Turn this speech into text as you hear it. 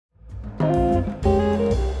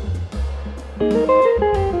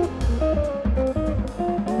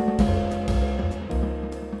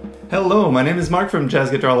Hello, my name is Marc from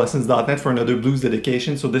jazzguitarlessons.net for another blues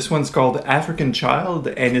dedication. So this one's called African Child,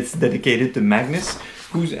 and it's dedicated to Magnus,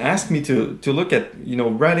 who's asked me to look at,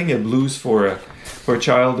 writing a blues for a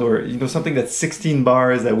child, or, something that's 16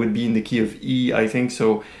 bars that would be in the key of E, I think.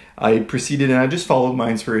 So I proceeded and I just followed my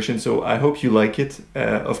inspiration. So I hope you like it.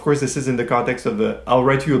 Of course, this is in the context of I'll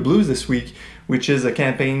Write You a Blues this week, which is a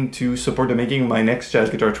campaign to support the making of my next Jazz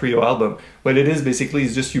Guitar Trio album. What it is basically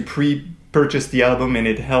is just you pre-purchase the album and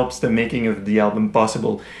it helps the making of the album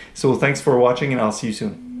possible. So thanks for watching and I'll see you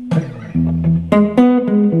soon.